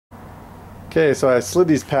Okay, so I slid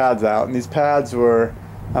these pads out, and these pads were,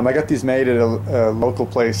 I got these made at a local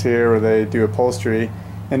place here where they do upholstery,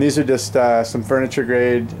 and these are just some furniture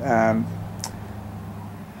grade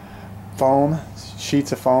foam,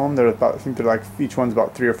 sheets of foam. They're about, I think they're like, each one's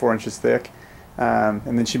about 3 or 4 inches thick,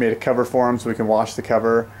 and then she made a cover for them so we can wash the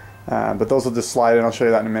cover, but those will just slide in. I'll show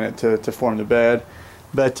you that in a minute to form the bed.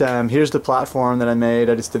 But here's the platform that I made.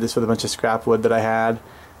 I just did this with a bunch of scrap wood that I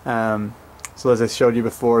had. So as I showed you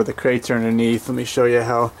before, the crates are underneath. Let me show you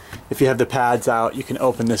how, if you have the pads out, you can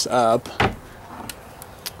open this up.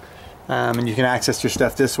 And you can access your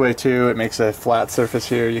stuff this way too. It makes a flat surface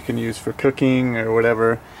here you can use for cooking or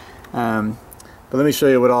whatever. But let me show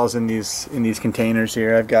you what all's in these containers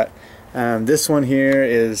here. I've got this one here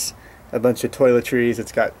is a bunch of toiletries.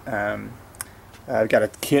 It's got I've got a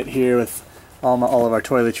kit here with all of our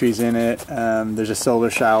toiletries in it. There's a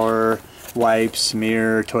solar shower, wipes,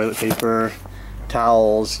 mirror, toilet paper,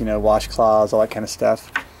 towels, you know, washcloths, all that kind of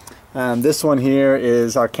stuff. This one here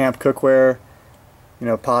is our camp cookware, you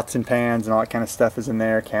know, pots and pans and all that kind of stuff is in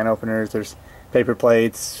there, can openers, there's paper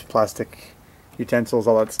plates, plastic utensils,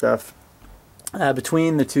 all that stuff.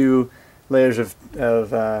 Between the two layers of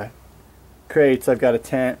crates, I've got a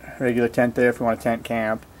tent, regular tent there if you want a tent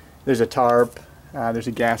camp. There's a tarp, there's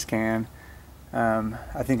a gas can.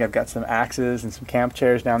 I think I've got some axes and some camp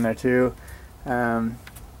chairs down there too.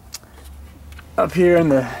 Up here in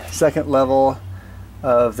the second level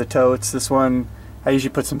of the totes, this one I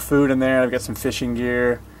usually put some food in there. I've got some fishing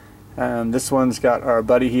gear. This one's got our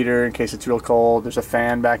buddy heater in case it's real cold. There's a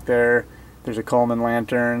fan back there. There's a Coleman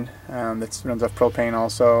lantern that runs off propane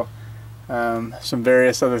also. Some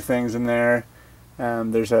various other things in there.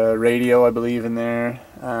 There's a radio, I believe, in there.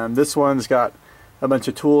 This one's got a bunch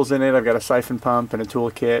of tools in it. I've got a siphon pump and a tool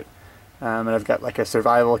kit, and I've got like a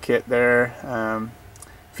survival kit there.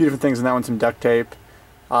 A few different things in that one, some duct tape,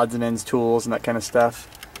 odds and ends tools and that kind of stuff.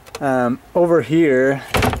 Over here,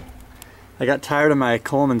 I got tired of my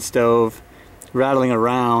Coleman stove rattling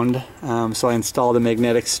around, so I installed a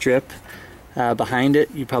magnetic strip behind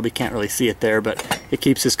it. You probably can't really see it there, but it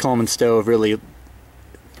keeps this Coleman stove really, you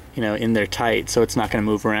know, in there tight, so it's not going to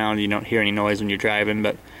move around. You don't hear any noise when you're driving.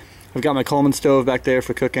 But I've got my Coleman stove back there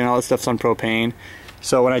for cooking. All this stuff's on propane.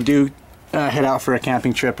 So when I do head out for a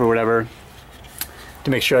camping trip or whatever, to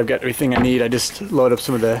make sure I've got everything I need, I just load up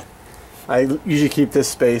some of the... I usually keep this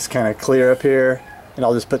space kind of clear up here, and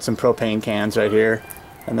I'll just put some propane cans right here,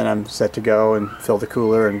 and then I'm set to go and fill the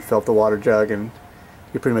cooler and fill up the water jug, and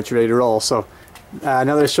you're pretty much ready to roll. So now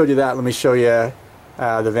that I showed you that, let me show you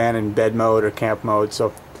the van in bed mode or camp mode.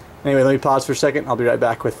 So anyway, let me pause for a second. I'll be right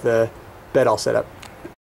back with the bed all set up.